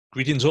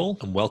Greetings all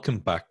and welcome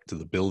back to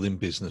the Building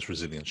Business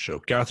Resilience Show.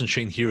 Gareth and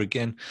Shane here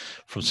again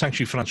from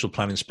Sanctuary Financial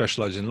Planning,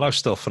 specialising in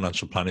lifestyle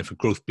financial planning for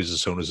growth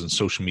business owners and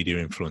social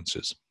media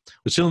influencers.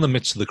 We're still in the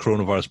midst of the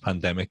coronavirus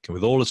pandemic, and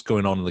with all that's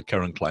going on in the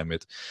current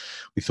climate,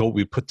 we thought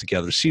we'd put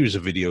together a series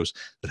of videos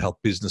that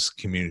help business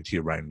community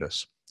around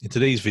us. In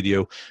today's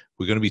video,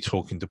 we're going to be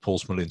talking to Paul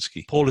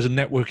Smolinski. Paul is a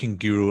networking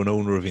guru and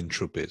owner of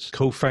Introbiz.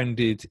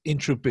 Co-founded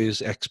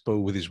Introbiz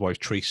Expo with his wife,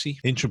 Tracey.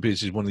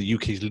 Introbiz is one of the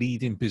UK's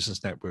leading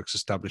business networks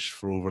established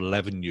for over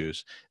 11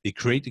 years. They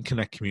create and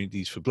connect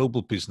communities for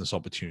global business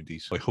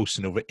opportunities by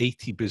hosting over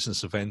 80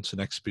 business events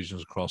and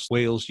exhibitions across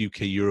Wales,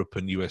 UK, Europe,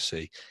 and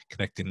USA,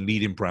 connecting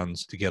leading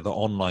brands together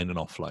online and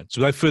offline.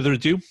 So without further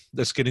ado,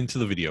 let's get into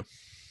the video.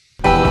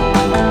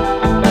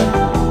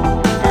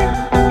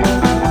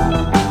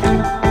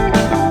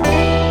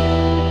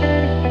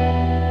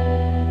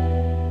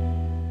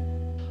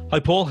 Hi,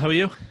 Paul. How are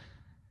you?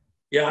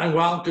 Yeah, I'm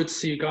well. Good to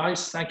see you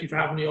guys. Thank you for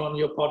having me on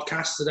your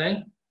podcast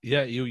today.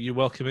 Yeah, you're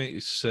welcome.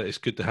 It's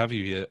good to have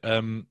you here.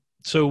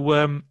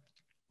 So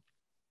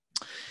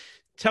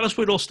tell us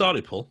where it all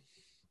started, Paul.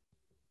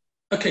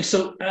 Okay,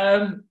 so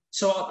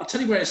I'll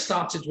tell you where it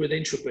started with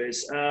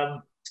Introbiz. I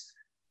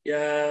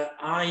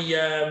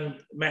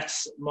met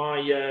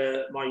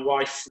my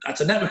wife at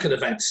a networking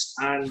event,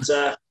 and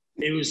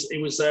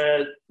it was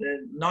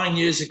 9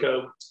 years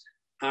ago.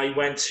 I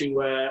went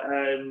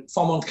to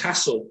Falmouth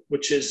Castle,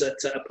 which is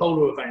at a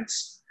polo event,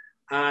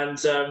 and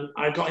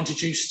I got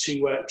introduced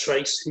to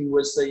Trace, who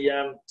was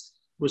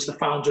the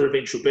founder of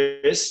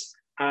Introbiz,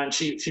 and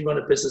she ran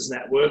a business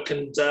network,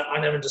 and I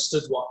never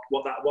understood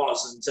what that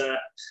was.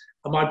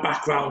 And my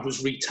background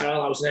was retail.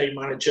 I was an area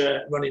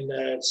manager running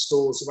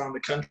stores around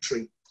the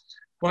country.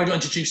 When I got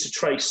introduced to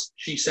Trace,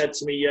 she said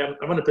to me,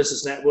 "I run a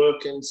business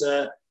network, and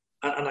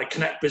I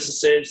connect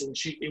businesses," and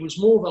it was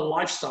more of a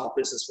lifestyle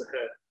business for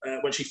her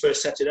when she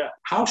first set it up.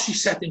 How she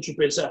set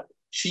Introbiz up,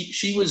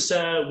 she was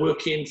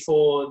working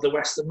for the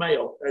Western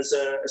Mail as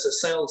a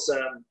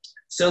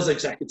sales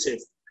executive,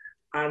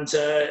 and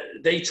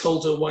they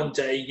told her one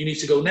day, "You need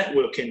to go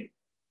networking,"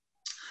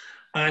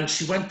 and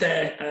she went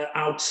there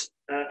out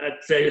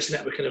at various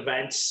networking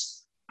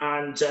events,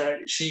 and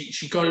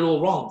she got it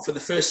all wrong. For the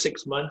first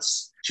 6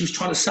 months, she was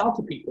trying to sell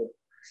to people.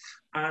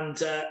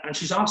 And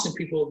she's asking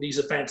people at these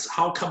events,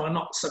 "How come I'm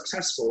not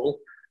successful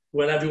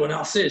when everyone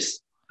else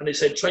is?" And they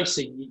said,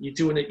 "Tracey, you're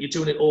doing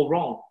it all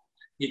wrong.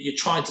 You're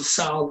trying to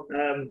sell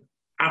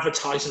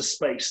advertising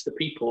space to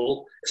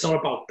people. It's not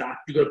about that.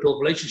 You've got to build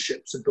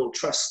relationships and build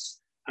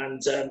trust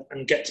and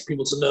get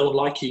people to know and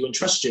like you and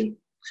trust you."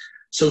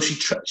 So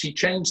she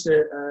changed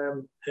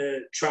her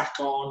track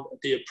on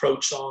the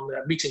approach on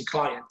meeting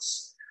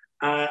clients,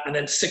 and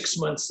then 6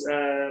 months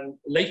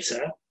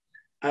later.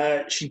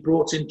 She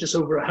brought in just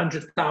over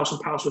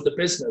 £100,000 worth of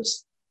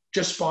business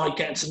just by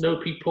getting to know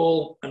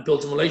people and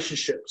building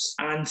relationships.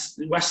 And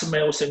the Western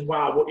Mail was saying,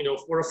 "Wow,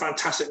 what a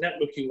fantastic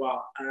network you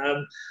are."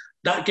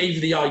 That gave her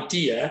the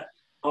idea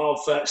of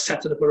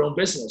setting up her own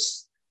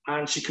business.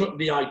 And she came up with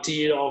the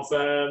idea of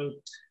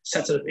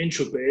setting up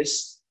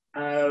Introbiz,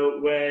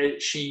 where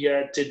she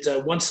did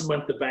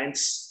once-a-month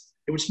events.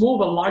 It was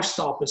more of a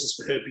lifestyle business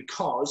for her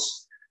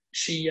because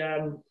she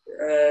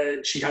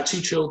had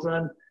 2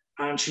 children,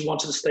 and she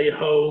wanted to stay at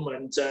home,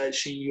 and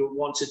she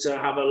wanted to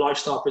have a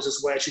lifestyle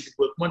business where she could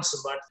work once a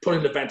month, put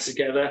an event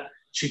together.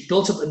 She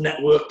built up a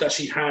network that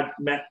she had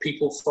met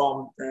people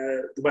from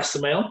the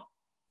Western Mail.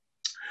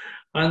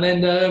 And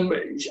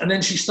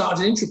then she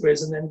started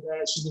Introbiz, and then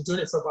she's been doing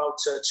it for about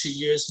 2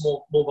 years,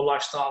 more of a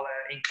lifestyle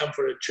income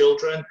for her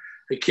children.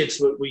 Her kids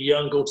were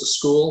young, go to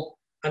school,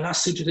 and that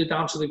suited her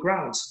down to the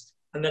ground.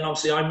 And then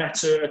obviously I met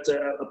her at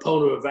a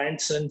polo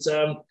event, and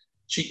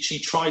she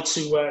tried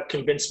to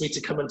convince me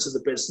to come into the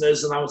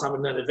business, and I was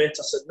having none of it.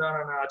 I said, no,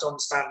 I don't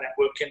understand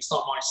networking. It's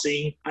not my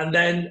scene. And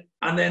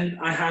then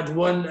I had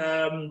one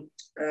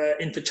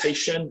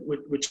invitation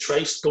with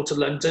Trace to go to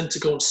London to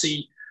go and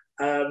see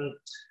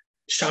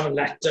Sharon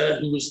Lechter,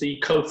 who was the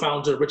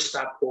co-founder of Rich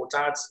Dad Poor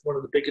Dad, one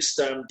of the biggest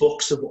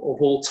books of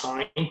all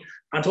time,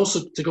 and also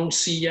to go and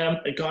see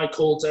a guy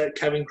called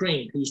Kevin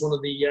Green, who's one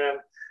of the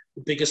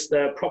biggest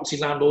property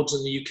landlords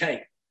in the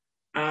UK.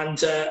 And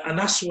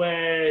that's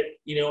where,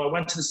 I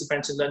went to this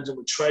event in London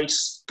with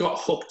Trace, got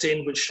hooked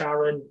in with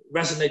Sharon,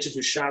 resonated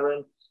with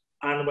Sharon,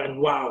 and went,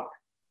 wow,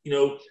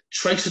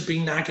 Trace had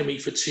been nagging me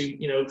for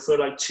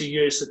like 2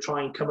 years to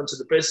try and come into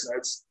the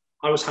business.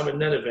 I was having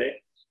none of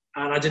it,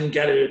 and I didn't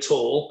get it at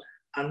all.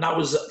 And that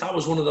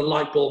was one of the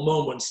light bulb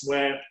moments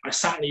where I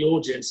sat in the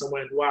audience and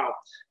went, wow,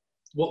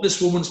 what this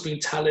woman's been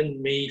telling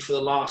me for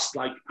the last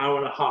like hour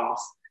and a half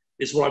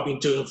is what I've been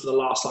doing for the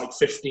last like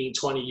 15,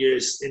 20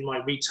 years in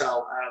my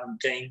retail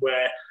game,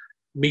 where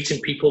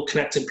meeting people,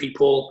 connecting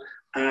people,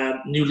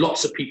 knew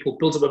lots of people,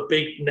 built up a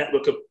big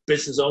network of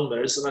business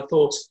owners. And I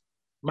thought,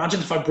 imagine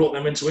if I brought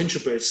them into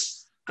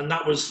Introbiz. And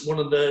that was one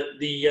of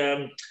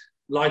the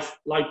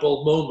light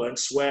bulb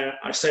moments where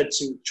I said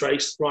to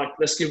Trace, right,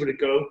 let's give it a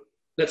go.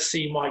 Let's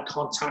see my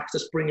contact,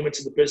 let's bring him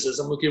into the business,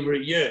 and we'll give her a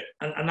year.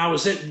 And that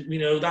was it.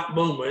 That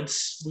moment,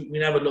 we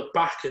never looked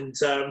back. And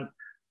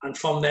And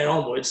from there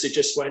onwards, it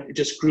just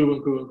grew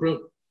and grew and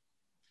grew.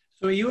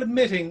 So are you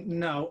admitting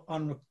now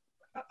on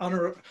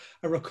a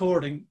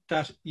recording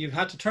that you've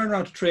had to turn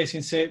around to Tracey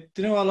and say,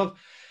 do you know what, love,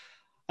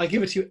 I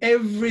give it to you.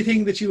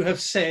 Everything that you have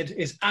said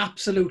is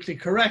absolutely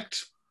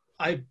correct.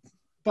 I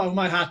bow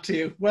my hat to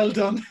you. Well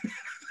done.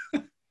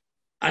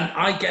 And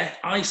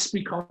I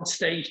speak on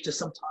stage to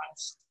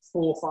sometimes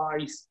 4,000,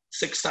 5,000,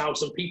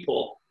 6,000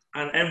 people.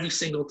 And every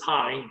single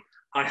time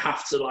I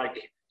have to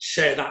like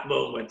share that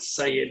moment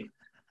saying,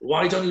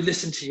 why don't you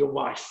listen to your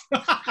wife?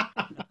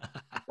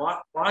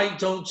 Why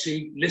don't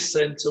you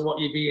listen to what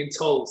you're being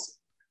told?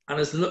 And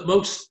as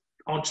most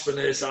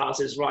entrepreneurs are,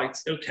 is right,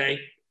 okay,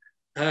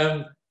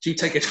 do you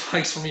take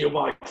advice from your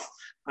wife?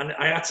 And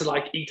I had to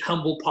like eat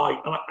humble pie.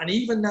 And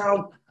even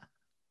now,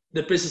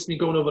 the business has been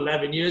going over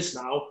 11 years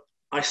now,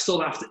 I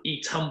still have to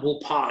eat humble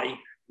pie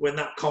when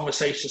that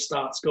conversation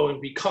starts going,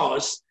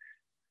 because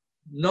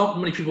not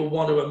many people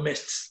want to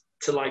admit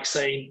to like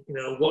saying, you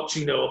know, what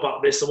do you know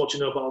about this and what do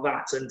you know about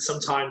that? And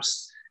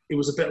sometimes it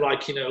was a bit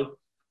like,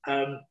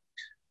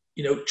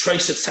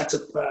 Tracey had set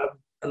up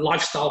a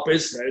lifestyle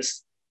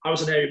business. I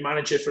was an area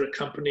manager for a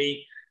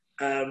company,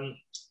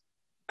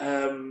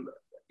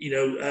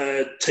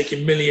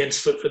 taking millions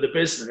for the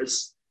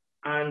business.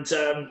 And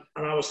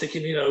I was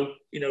thinking,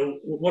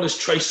 what does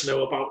Tracey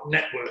know about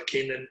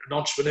networking and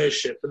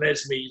entrepreneurship? And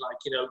there's me, like,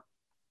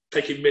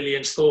 taking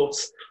millions,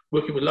 thoughts,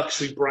 working with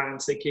luxury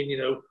brands, thinking,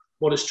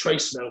 what does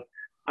Tracey know?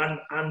 And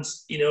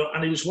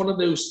it was one of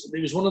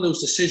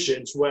those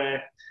decisions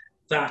where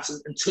that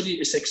until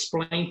it's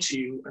explained to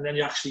you and then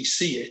you actually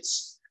see it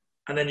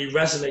and then you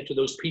resonate with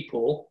those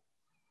people,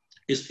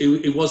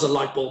 it was a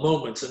light bulb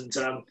moment, and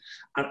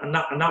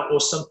that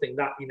was something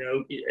that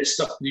it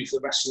stuck with you for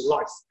the rest of your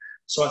life.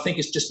 So I think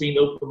it's just being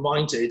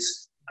open-minded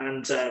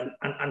and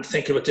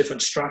think of a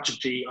different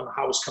strategy on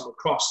how it's come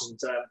across, and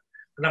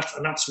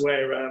that's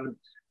where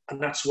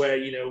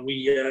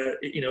we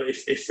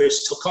it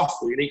first took off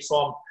really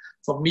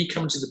from me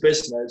coming to the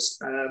business,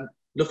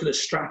 looking at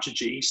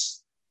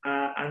strategies,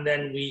 and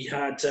then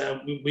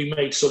we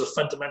made sort of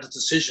fundamental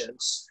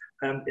decisions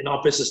in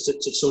our business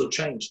to sort of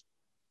change.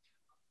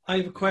 I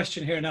have a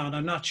question here now, and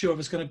I'm not sure if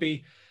it's going to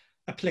be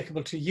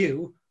applicable to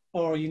you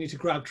or you need to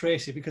grab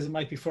Tracey because it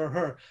might be for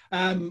her.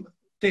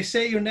 They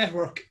say your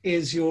network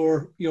is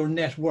your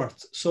net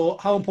worth. So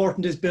how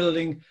important is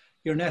building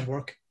your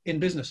network in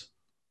business?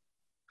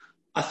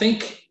 I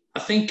think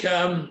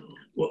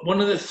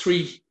one of the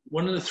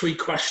three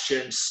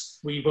questions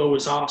we've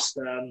always asked,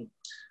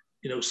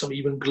 some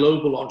even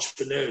global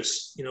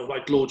entrepreneurs,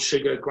 like Lord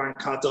Sugar, Grant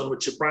Cardone,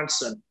 Richard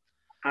Branson,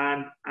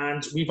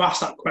 and we've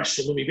asked that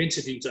question when we've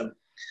interviewed them,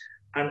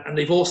 and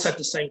they've all said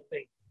the same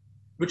thing.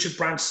 Richard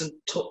Branson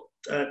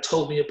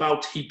told me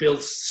about he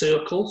builds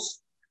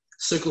circles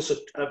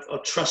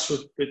of trust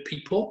with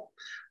people,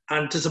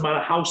 and it doesn't matter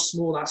how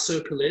small that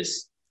circle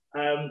is,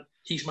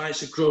 he's managed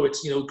to grow it,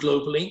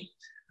 globally.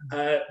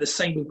 The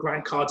same with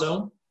Grant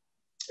Cardone.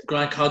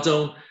 Grant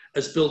Cardone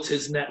has built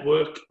his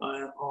network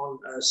on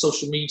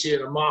social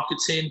media and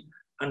marketing,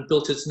 and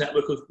built his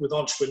network with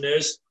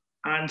entrepreneurs.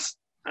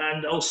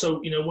 And also,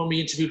 when we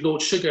interviewed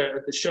Lord Sugar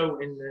at the show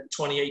in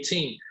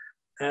 2018,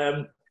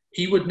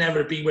 he would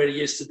never be where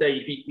he is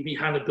today if he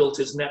hadn't built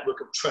his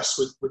network of trust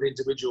with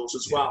individuals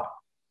as well.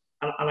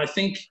 And I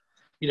think,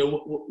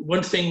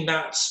 one thing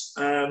that,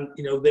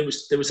 there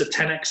was a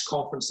 10X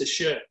conference this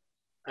year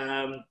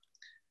in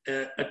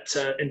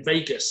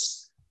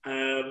Vegas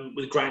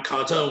with Grant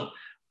Cardone,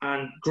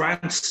 and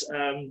Grant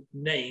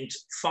named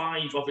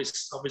 5 of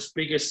his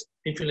biggest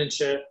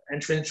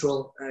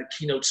influential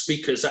keynote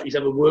speakers that he's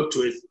ever worked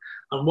with,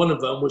 and one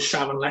of them was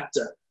Sharon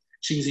Lechter.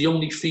 She was the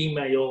only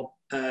female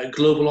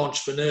global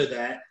entrepreneur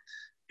there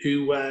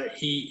who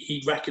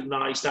he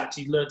recognized that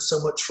he learned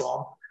so much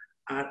from,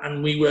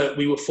 and we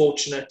were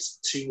fortunate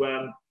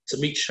to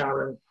meet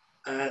Sharon,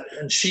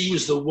 and she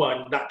was the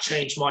one that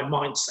changed my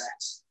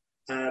mindset.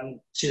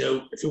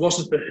 If it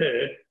wasn't for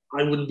her,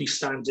 I wouldn't be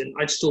standing.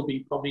 I'd still be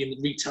probably in the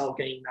retail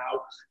game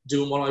now,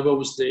 doing what I've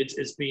always did,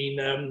 is being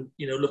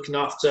looking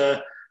after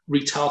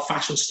retail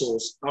fashion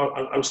stores.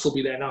 I would still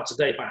be there now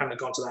today if I hadn't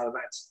gone to that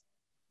event.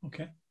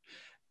 Okay.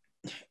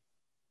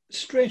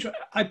 Strange.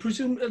 I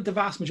presume the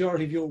vast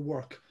majority of your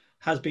work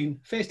has been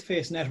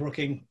face-to-face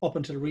networking up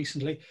until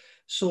recently.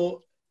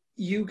 So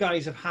you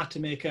guys have had to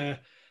make a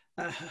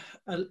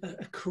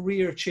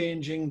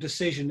career-changing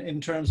decision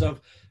in terms of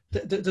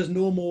there's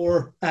no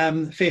more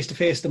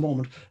face-to-face at the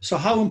moment. So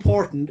how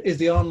important is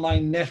the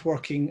online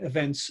networking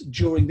events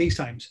during these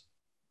times?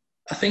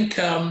 I think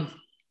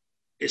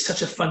it's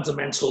such a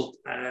fundamental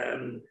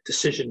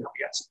decision that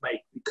we had to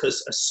make,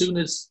 because as soon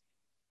as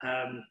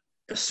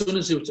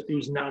it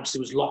was announced it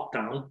was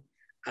lockdown,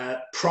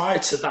 prior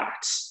to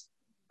that,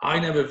 I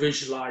never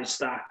visualized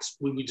that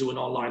we would do an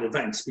online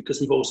event,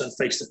 because we've always done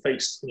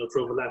face-to-face,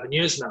 for over 11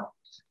 years now.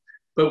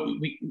 But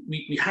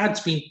we had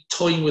been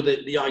toying with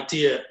the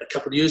idea a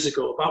couple of years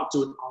ago about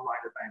doing online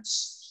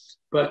events.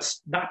 But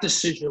that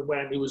decision,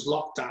 when it was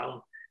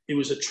lockdown, it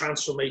was a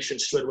transformation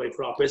straight away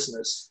for our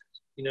business.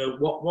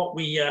 what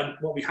we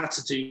had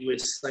to do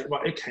is like,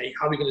 right, okay,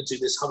 how are we going to do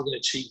this? How are we going to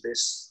achieve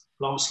this?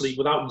 And obviously,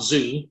 without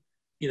Zoom,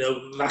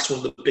 that's one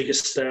of the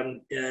biggest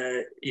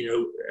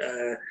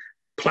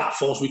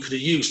platforms we could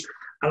have used.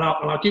 And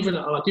I'll give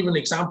an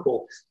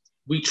example.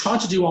 We tried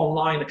to do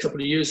online a couple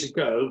of years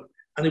ago,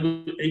 and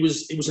it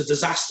was a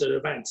disaster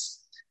event.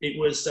 It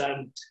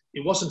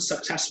wasn't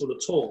successful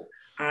at all,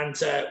 and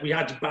we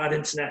had bad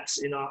internet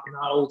in our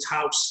old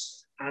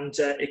house, and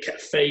it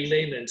kept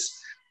failing, and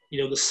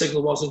the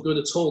signal wasn't good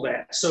at all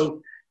there.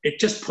 So it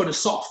just put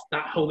us off,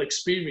 that whole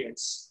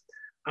experience.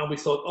 And we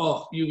thought,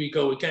 oh, here we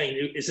go again.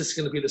 Is this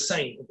going to be the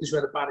same? Because we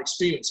had a bad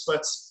experience.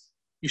 But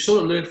you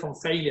sort of learn from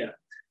failure.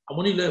 And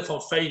when you learn from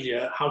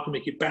failure, how to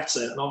make it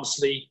better? And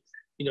obviously,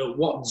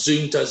 what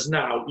Zoom does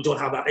now, we don't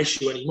have that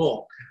issue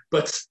anymore.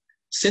 But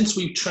since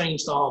we've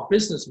changed our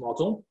business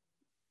model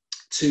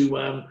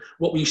to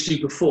what we used to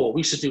do before, we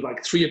used to do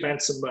like 3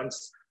 events a month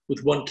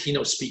with 1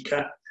 keynote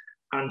speaker.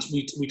 And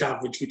we'd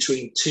average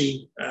between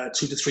 200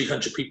 to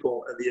 300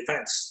 people at the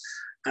events.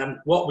 And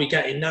what we're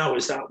getting now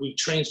is that we've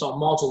changed our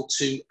model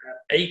to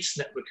 8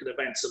 networking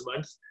events a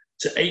month,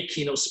 to 8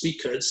 keynote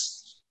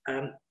speakers,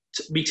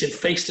 meeting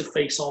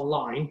face-to-face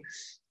online.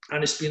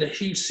 And it's been a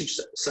huge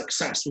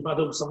success. We've had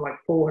over something like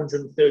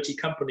 430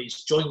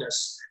 companies join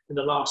us in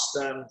the last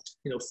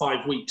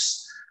 5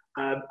 weeks.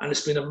 And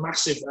it's been a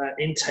massive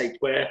intake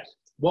where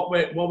what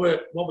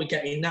we're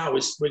getting now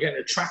is we're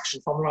getting attraction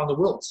from around the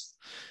world.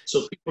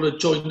 So people are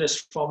joining us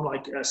from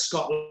like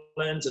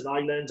Scotland and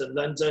Ireland and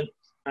London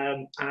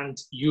and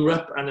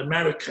Europe and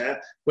America,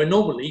 where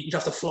normally you'd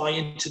have to fly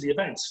into the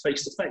events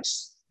face to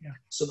face. Yeah.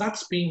 So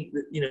that's been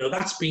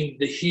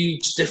the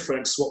huge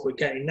difference what we're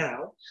getting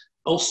now.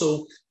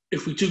 Also,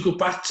 if we do go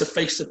back to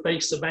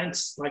face-to-face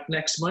events like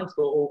next month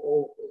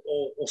or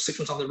 6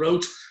 months on the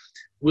road,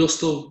 we'll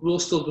still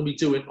going to be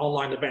doing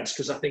online events,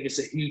 because I think it's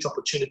a huge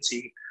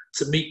opportunity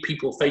to meet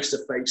people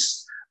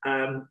face-to-face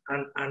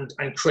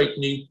and create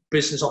new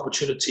business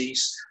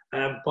opportunities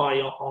by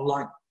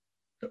online.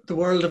 The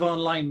world of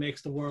online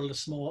makes the world a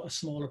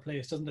smaller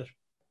place, doesn't it?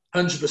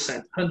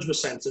 100%.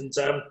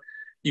 And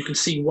you can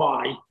see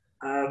why,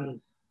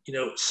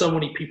 so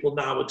many people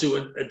now are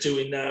doing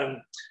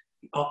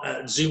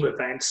Zoom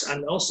events,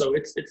 and also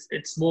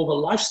it's more of a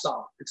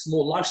lifestyle. It's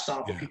more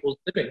lifestyle for people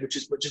living, which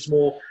is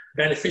more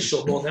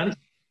beneficial more than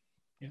anything.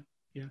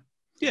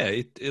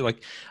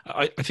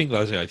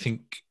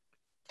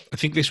 I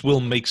think this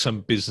will make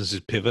some businesses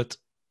pivot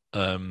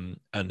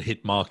and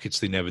hit markets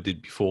they never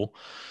did before.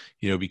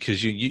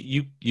 Because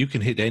you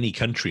can hit any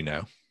country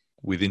now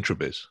with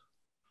Introbiz.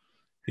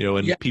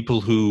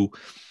 People who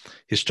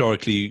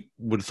historically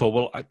would have thought,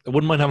 well, I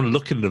wouldn't mind having a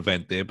look at an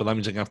event there, but that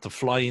means I'm going to have to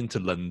fly into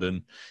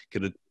London,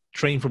 get a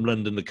train from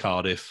London to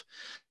Cardiff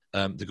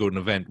to go to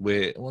an event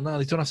where, well, no,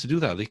 they don't have to do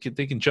that. They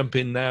can jump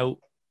in now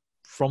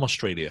from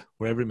Australia,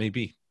 wherever it may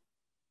be.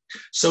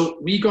 So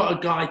we got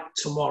a guy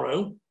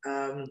tomorrow.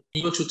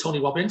 He works with Tony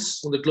Robbins,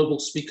 one of the global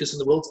speakers in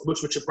the world,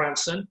 works with Richard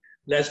Branson,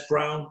 Les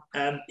Brown.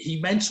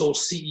 He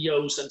mentors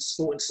CEOs and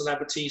sporting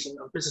celebrities and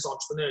business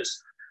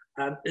entrepreneurs.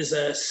 There's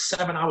a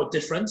 7-hour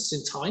difference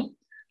in time.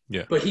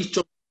 Yeah. But he's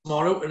joining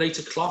tomorrow at 8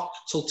 o'clock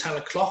till 10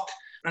 o'clock.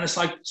 And it's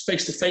like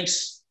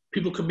face-to-face.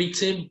 People can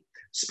meet him,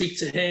 speak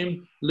to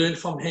him, learn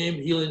from him.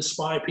 He'll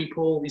inspire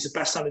people. He's a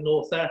best-selling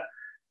author.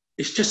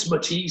 It's just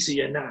much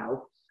easier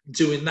now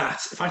doing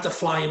that. If I had to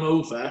fly him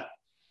over,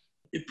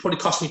 it probably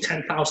cost me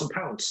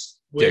 £10,000.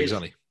 Yeah,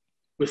 exactly.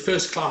 With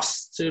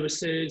first-class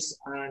services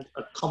and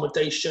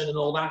accommodation and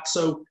all that.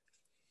 So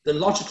the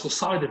logical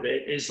side of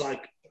it is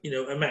like,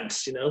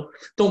 immense,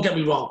 Don't get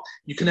me wrong.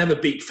 You can never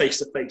beat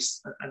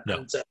face-to-face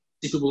and see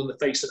people in the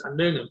face and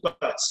learn them.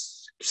 But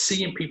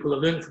seeing people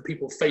and learning from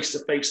people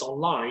face-to-face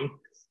online,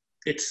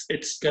 it's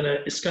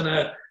gonna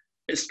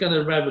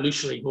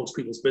revolutionize most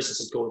people's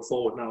businesses going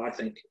forward now, I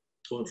think,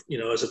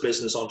 as a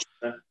business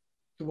entrepreneur.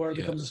 The world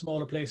becomes a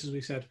smaller place, as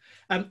we said.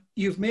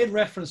 You've made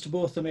reference to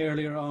both of them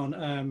earlier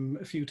on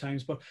a few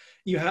times, but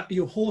you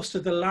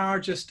hosted the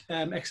largest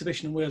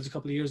exhibition in Wales a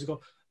couple of years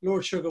ago.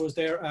 Lord Sugar was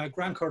there,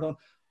 Grant Cardone.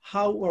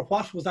 How or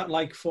what was that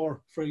like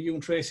for you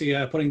and Tracey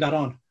putting that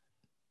on?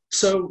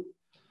 So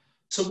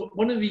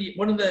one of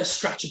the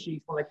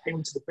strategies when I came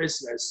into the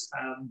business,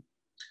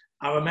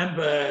 I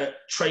remember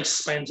Trace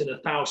spending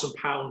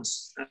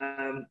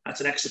 £1,000 at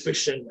an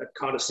exhibition at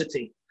Cardiff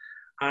City,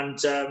 and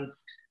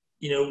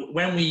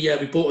when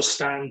we bought a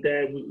stand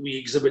there, we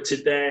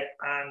exhibited there,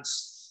 and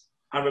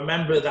I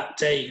remember that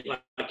day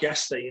like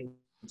yesterday.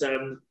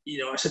 And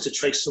I said to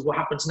Trace, "So what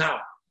happens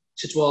now?"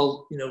 She said,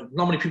 "Well,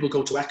 not many people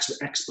go to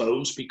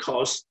expos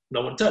because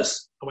no one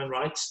does." I went,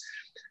 "Right."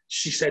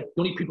 She said,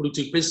 "The only people who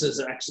do business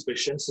at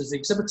exhibitions is the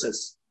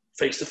exhibitors,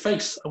 face to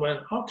face." I went,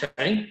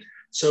 "Okay."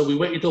 So we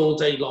waited all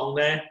day long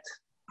there,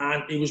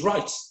 and he was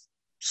right.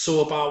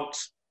 So about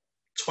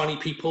 20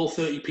 people,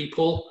 30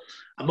 people,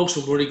 and most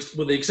of them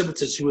were the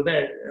exhibitors who were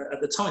there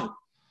at the time.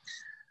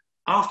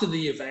 After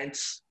the event,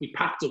 we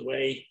packed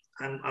away,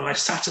 and I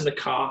sat in the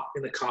car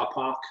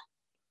park,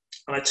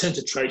 and I turned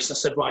to Trace and I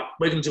said, "Right,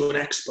 we're going to do an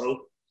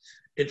expo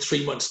in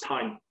 3 months'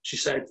 time." She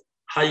said,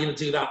 how are you going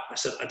to do that? I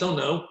said, I don't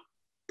know,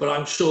 but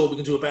I'm sure we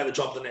can do a better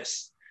job than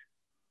this.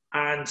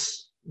 And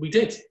we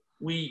did.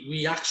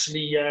 We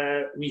actually,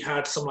 we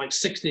had some like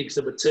 60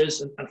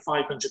 exhibitors and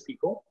 500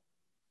 people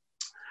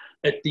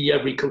at the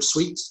Rico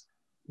Suite.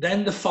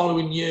 Then the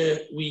following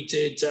year, we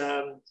did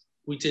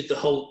the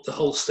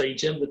whole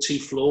stadium, the 2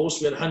 floors.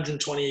 We had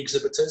 120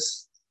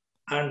 exhibitors,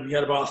 and we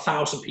had about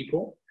 1,000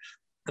 people.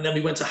 And then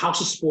we went to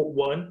House of Sport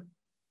 1,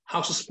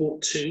 House of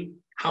Sport 2,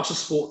 House of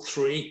Sport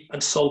 3,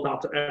 and sold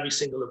out at every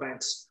single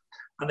event.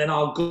 And then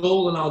our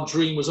goal and our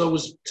dream was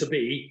always to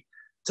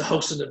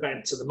host an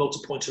event at the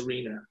Motorpoint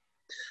Arena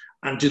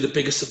and do the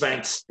biggest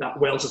event that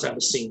Wales has ever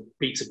seen,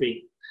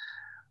 B2B.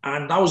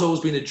 And that was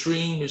always been a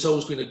dream. It's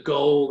always been a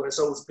goal. It's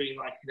always been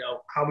like,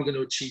 how are we going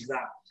to achieve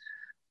that?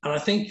 And I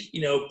think,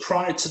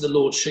 prior to the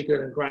Lord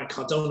Sugar and Grant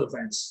Cardone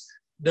events,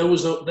 they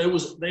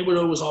were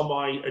always on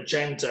my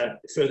agenda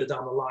further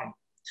down the line.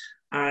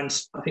 And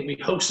I think we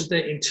hosted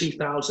it in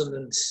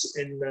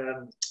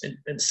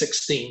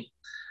 2016,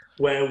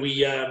 where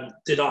we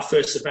did our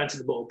first event at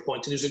the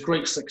Motorpoint, and it was a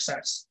great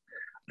success.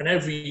 And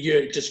every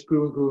year it just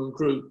grew and grew and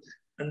grew.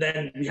 And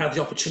then we had the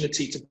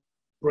opportunity to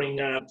bring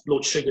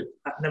Lord Sugar.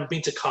 I'd never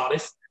been to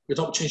Cardiff. We had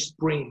the opportunity to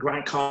bring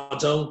Grant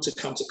Cardone to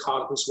come to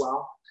Cardiff as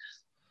well.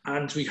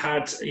 And we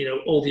had,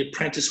 all the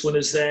apprentice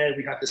winners there.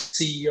 We had the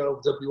CEO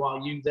of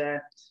WRU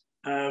there.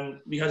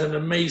 We had an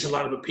amazing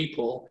lineup of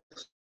people.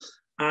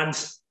 And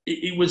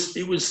it was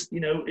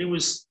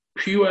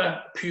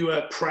pure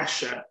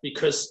pressure,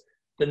 because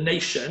the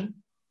nation,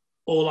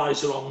 all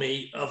eyes are on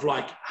me of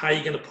like, how are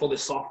you going to pull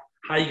this off?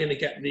 How are you going to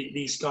get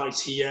these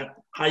guys here?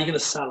 How are you going to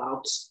sell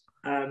out?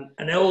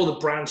 And all the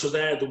brands were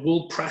there. The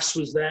World Press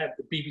was there.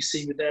 The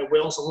BBC were there.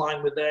 Wales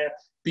Online were there.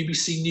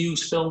 BBC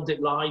News filmed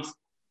it live.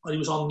 It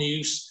was on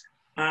news.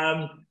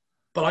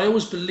 But I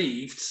always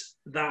believed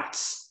that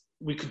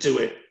we could do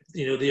it.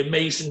 The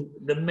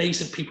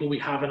amazing people we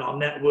have in our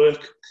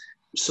network,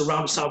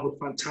 surround ourselves with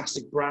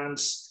fantastic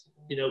brands.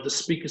 The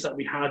speakers that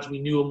we had, we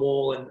knew them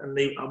all, and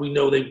we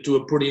know they do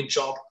a brilliant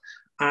job.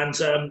 And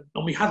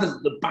we had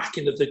the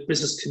backing of the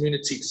business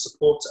community to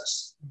support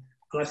us.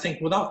 And I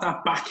think without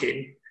that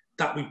backing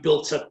that we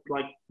built up,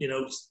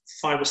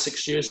 5 or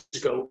 6 years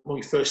ago when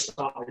we first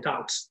started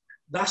out,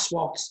 that's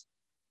what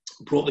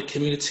brought the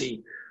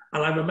community.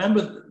 And I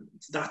remember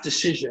that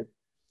decision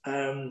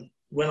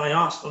when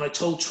I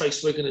told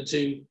Tracey we're going to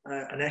do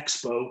an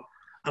expo,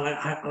 and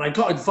I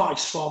got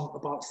advice from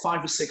about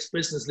 5 or 6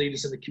 business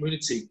leaders in the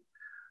community.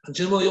 And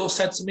do you know what they all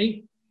said to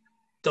me?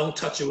 Don't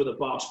touch it with a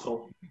barge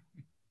pole.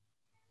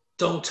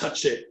 Don't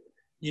touch it.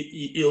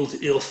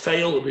 It'll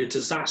fail. It'll be a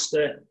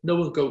disaster. No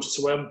one goes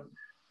to him.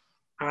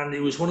 And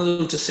it was one of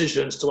those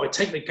decisions: do I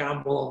take the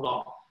gamble or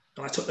not?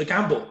 And I took the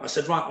gamble. I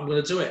said, right, I'm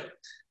going to do it.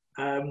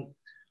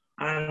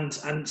 And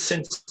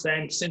since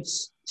then,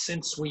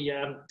 since we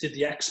did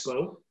the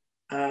expo,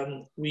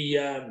 we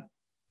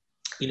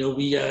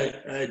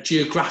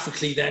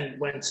geographically then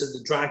went to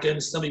the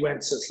Dragons. Then we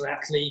went to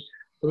Llanelli.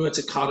 Then we went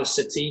to Cardiff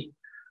City.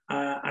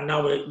 And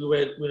now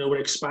we're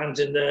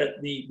expanding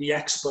the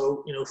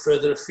expo,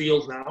 further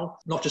afield now,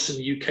 not just in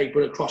the UK,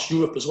 but across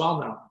Europe as well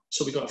now.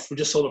 So we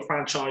just sold a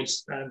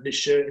franchise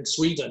this year in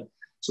Sweden.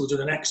 So we're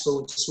doing an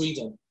expo in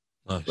Sweden.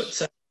 Nice.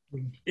 But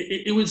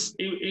it was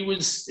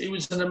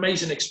an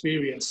amazing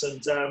experience,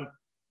 and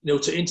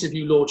to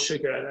interview Lord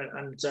Sugar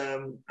and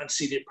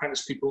see the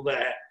apprentice people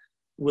there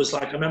was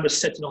like, I remember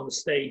sitting on the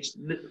stage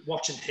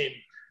watching him,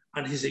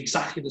 and he's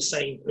exactly the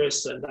same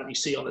person that you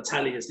see on the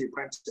telly as the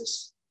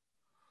apprentice.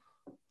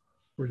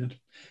 Brilliant.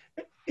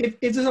 If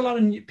there's a lot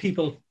of new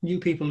people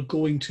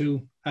going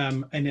to a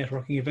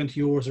networking event,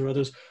 yours or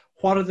others,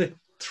 what are the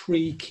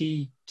 3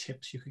 key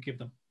tips you could give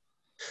them?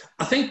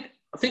 I think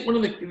one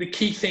of the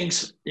key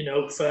things,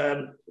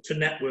 for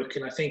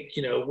networking, I think,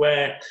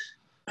 where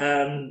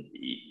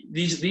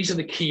these are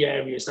the key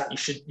areas that you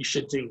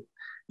should do,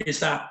 is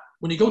that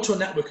when you go to a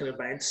networking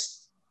event,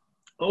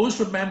 always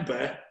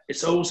remember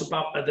it's always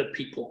about other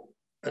people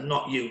and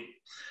not you,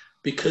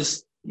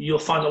 because you'll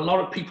find a lot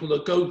of people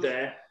that go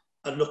there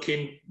are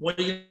looking, what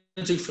are you going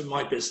to do for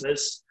my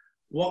business?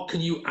 What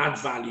can you add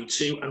value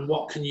to? And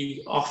what can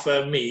you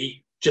offer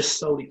me just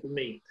solely for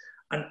me?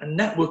 And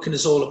networking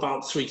is all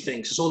about 3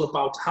 things. It's all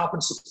about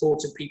helping,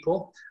 supporting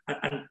people,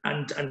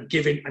 and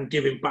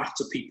giving back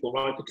to people,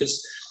 right?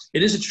 Because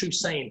it is a true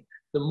saying,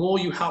 the more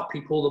you help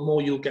people, the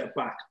more you'll get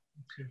back.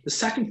 Okay. The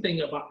second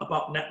thing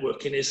about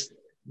networking is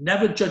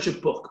never judge a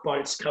book by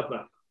its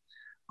cover.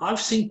 I've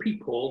seen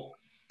people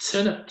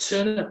turn up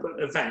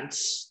at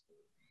events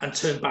and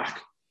turn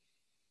back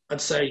and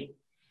say,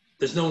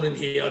 there's no one in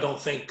here I don't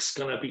think is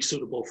going to be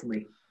suitable for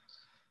me.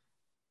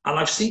 And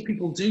I've seen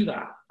people do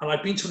that. And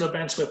I've been to an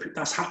event where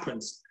that's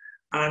happened.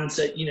 And,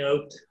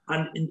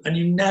 and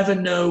you never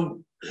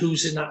know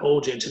who's in that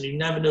audience, and you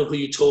never know who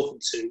you're talking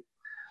to.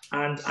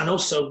 And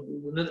also,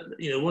 one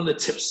of the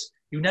tips,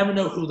 you never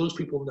know who those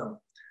people know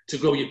to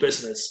grow your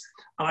business.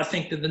 And I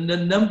think that the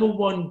number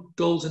one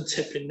golden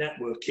tip in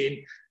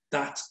networking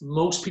that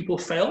most people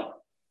fail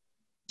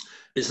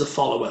is the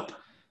follow-up.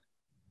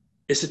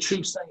 It's a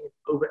true saying,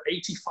 over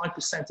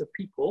 85% of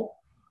people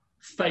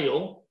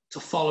fail to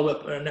follow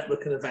up on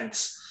networking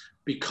events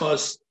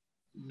because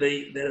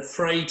they're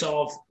afraid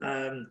of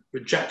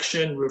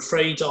rejection, we're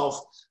afraid of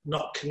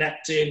not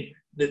connecting,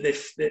 they're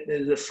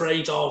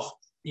afraid of,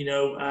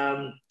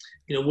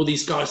 will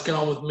these guys get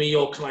on with me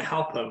or can I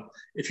help them?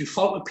 If you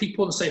follow up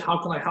people and say, how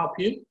can I help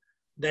you?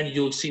 Then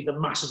you'll see the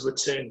massive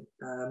return,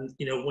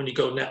 when you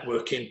go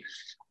networking.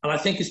 And I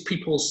think it's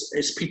people's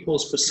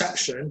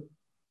perception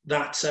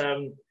that,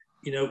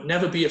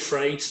 never be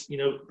afraid,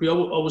 be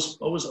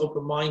always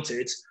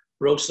open-minded,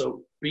 but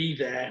also be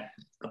there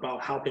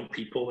about helping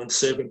people and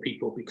serving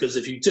people, because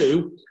if you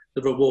do,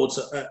 the rewards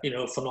are,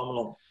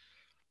 phenomenal.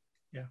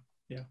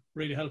 Yeah,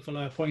 really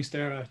helpful points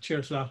there.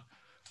 Cheers for that,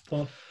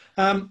 Paul.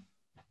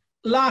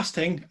 Last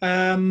thing,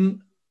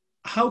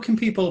 how can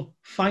people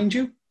find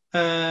you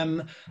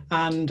and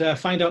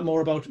find out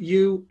more about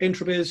you,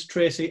 Introbiz,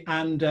 Tracey,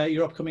 and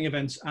your upcoming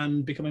events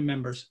and becoming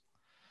members?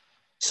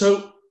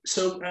 So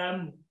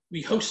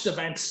we host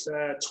events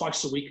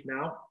twice a week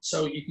now.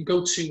 So you can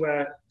go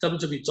to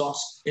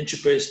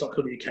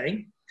www.introbiz.co.uk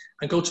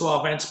and go to our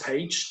events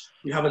page.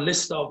 We have a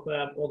list of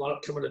all our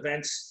upcoming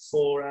events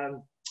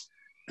for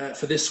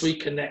this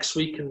week and next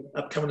week, and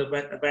upcoming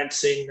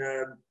events in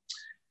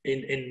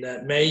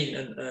May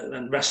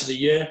and rest of the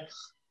year.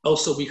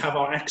 Also, we have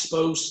our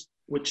expos,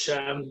 which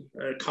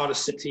Cardiff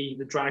City,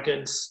 the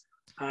Dragons,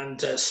 and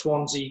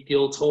Swansea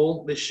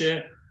Guildhall this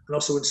year, and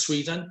also in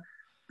Sweden.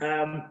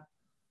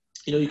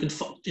 You can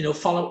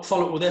follow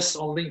up with us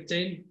on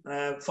LinkedIn.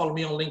 Follow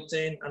me on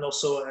LinkedIn, and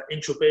also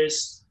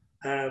Introbiz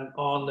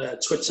on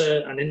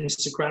Twitter and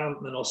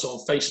Instagram, and also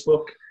on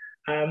Facebook.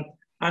 And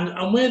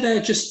we're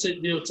there just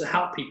to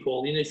help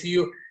people. If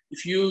you're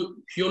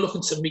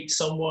looking to meet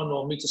someone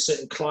or meet a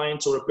certain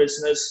client or a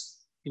business,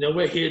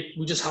 we're here.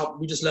 We just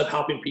love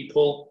helping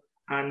people,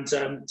 and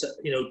to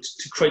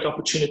create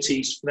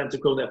opportunities for them to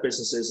grow their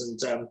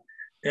businesses. And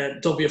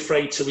don't be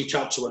afraid to reach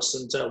out to us,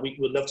 and we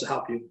would love to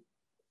help you.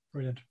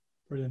 Brilliant.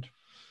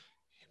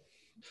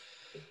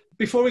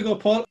 Before we go,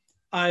 Paul,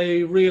 I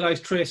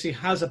realise Tracey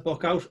has a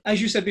book out.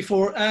 As you said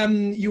before,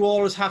 you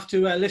always have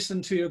to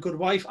listen to your good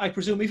wife. I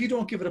presume if you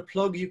don't give it a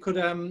plug, you could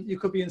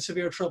be in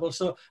severe trouble.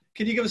 So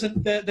can you give us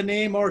the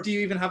name, or do you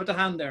even have it to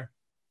hand there?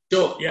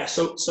 Sure. Yeah.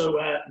 So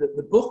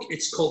the book,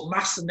 it's called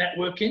Master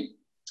Networking.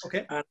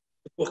 Okay. The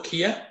book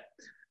here,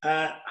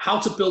 How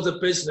to Build a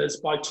Business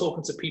by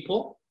Talking to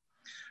People,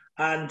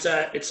 and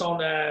it's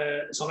on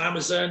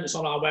Amazon. It's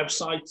on our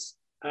website.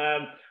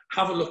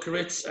 Have a look at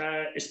it.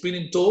 It's been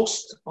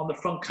endorsed on the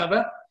front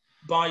cover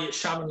by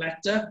Sharon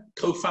Lechter,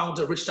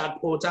 co-founder of Rich Dad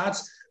Poor Dad,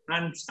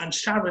 and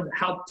Sharon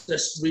helped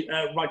us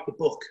write the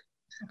book.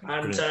 Okay,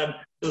 and there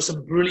were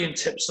some brilliant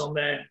tips on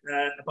there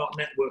about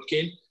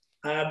networking.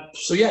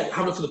 So yeah,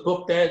 have a look at the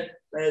book there.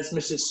 There's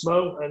Mrs.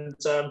 Smo, and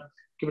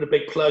give it a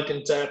big plug.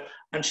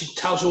 And she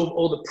tells you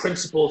all the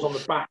principles on the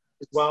back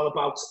as well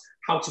about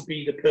how to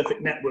be the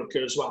perfect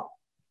networker as well.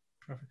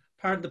 Perfect.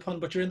 Pardon the pun,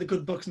 but you're in the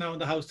good books now in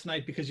the house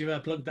tonight because you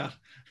plugged that.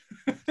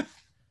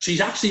 She's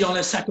actually on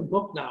her second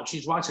book now.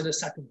 She's writing her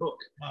second book.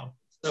 Wow.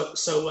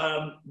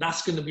 So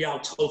that's going to be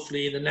out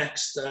hopefully in the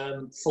next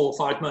 4 or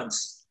 5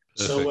 months.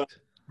 Perfect. So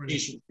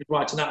she's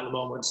writing that at the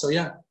moment. So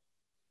yeah.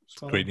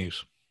 Great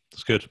news.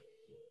 That's good.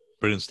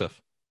 Brilliant stuff.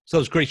 So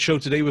that was a great show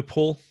today with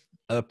Paul.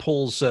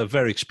 Paul's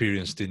very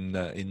experienced in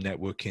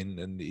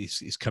networking, and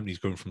his company's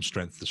going from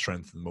strength to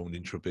strength at the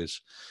moment, Introbiz.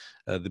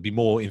 There'll be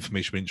more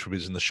information about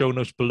Introbiz in the show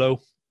notes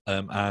below.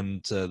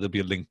 And there'll be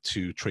a link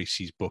to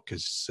Tracey's book,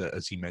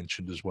 as he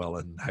mentioned as well,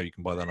 and how you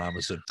can buy that on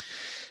Amazon.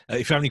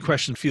 If you have any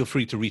questions, feel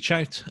free to reach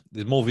out.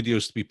 There's more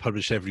videos to be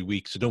published every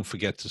week, so don't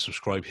forget to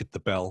subscribe, hit the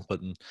bell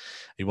button.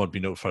 You want to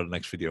be notified of the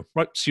next video.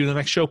 Right, see you in the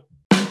next show.